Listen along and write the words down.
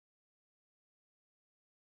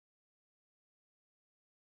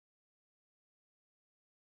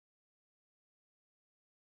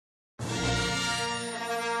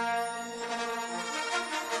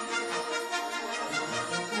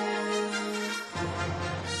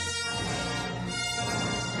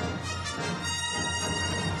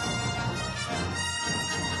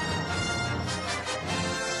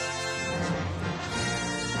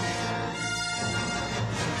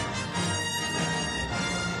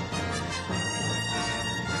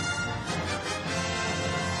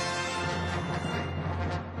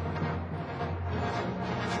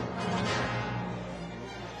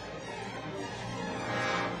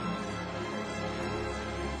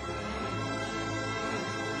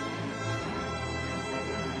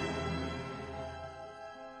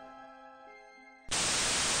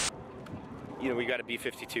you know, we got a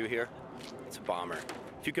B-52 here. It's a bomber.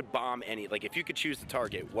 If you could bomb any, like if you could choose the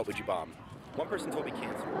target, what would you bomb? One person told me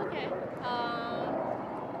cancer. Okay.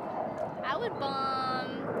 I would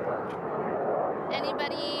bomb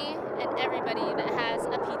anybody and everybody that has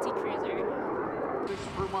a PT Cruiser.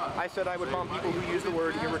 I said I would bomb people who use the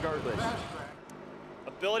word irregardless.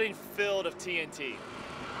 A building filled of TNT.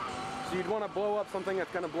 So you'd want to blow up something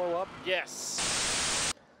that's going to blow up?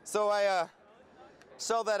 Yes. So I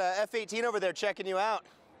saw that F-18 over there checking you out.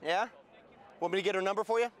 Yeah? Want me to get her number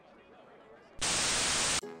for you?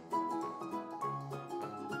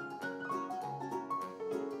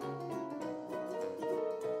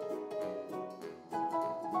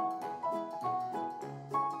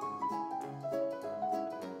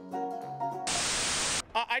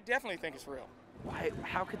 I definitely think it's real. Why?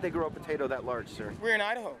 How could they grow a potato that large, sir? We're in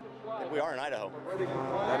Idaho. We are in Idaho.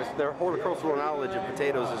 That is, their horticultural knowledge of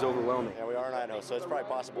potatoes is overwhelming. Yeah, we are in Idaho, so it's probably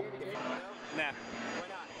possible. Nah.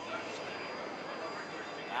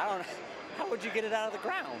 I don't know. How would you get it out of the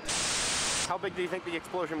ground? How big do you think the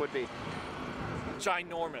explosion would be?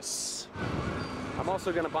 Ginormous. I'm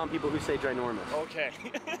also going to bomb people who say ginormous. Okay.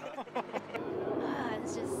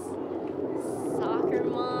 It's just soccer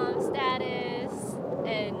mom status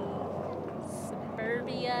and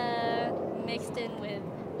suburbia mixed in with,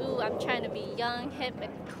 ooh, I'm trying to be young, hip,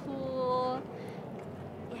 and cool.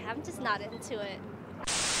 Yeah, I'm just not into it.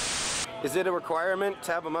 Is it a requirement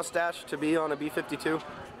to have a mustache to be on a B-52?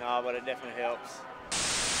 No, but it definitely helps.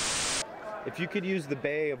 If you could use the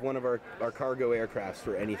bay of one of our cargo aircrafts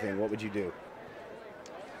for anything, what would you do?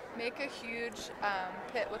 Make a huge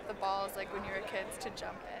pit with the balls like when you were kids to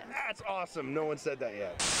jump in. That's awesome. No one said that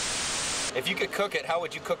yet. If you could cook it, how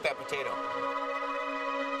would you cook that potato?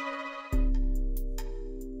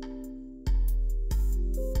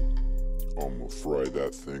 I'ma fry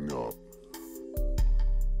that thing up.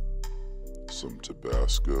 Some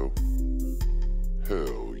Tabasco.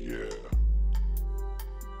 Hell yeah.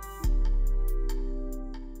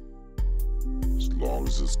 As long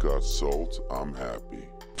as it's got salt, I'm happy.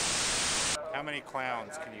 How many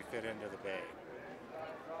clowns can you fit into the bay?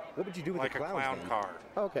 What would you do with Like the a clowns? clown then? car.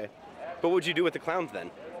 Okay. But what would you do with the clowns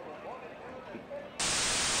then?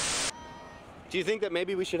 Do you think that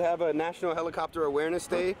maybe we should have a National Helicopter Awareness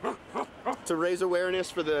Day to raise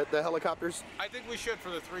awareness for the helicopters? I think we should for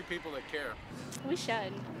the 3 people that care. We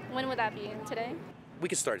should. When would that be? Today? We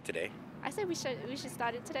could start it today. I say we should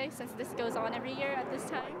start it today since this goes on every year at this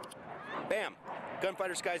time. Bam!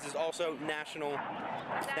 Gunfighter Skies is also National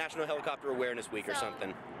Helicopter Awareness Week or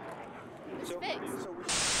something. It's fixed.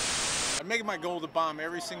 I make it my goal to bomb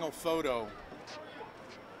every single photo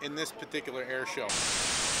in this particular air show.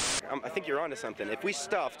 I think you're onto something. If we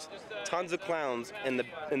stuffed tons of clowns in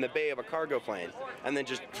the bay of a cargo plane and then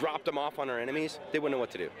just dropped them off on our enemies, they wouldn't know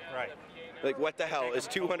what to do. Right. Like, what the hell is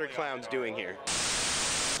 200 clowns doing here?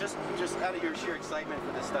 Just out of your sheer excitement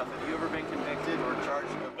for this stuff, have you ever been convicted or charged?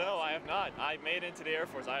 No, I have not. I made it into the Air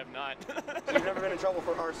Force. I have not. So you've never been in trouble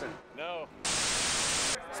for arson? No.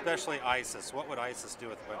 Especially ISIS. What would ISIS do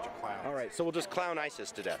with a bunch of clowns? All right, so we'll just clown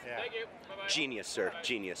ISIS to death. Yeah. Thank you. Bye-bye. Genius, sir.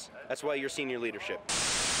 Genius. That's why you're senior leadership.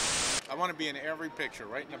 I want to be in every picture,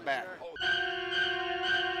 right in the back.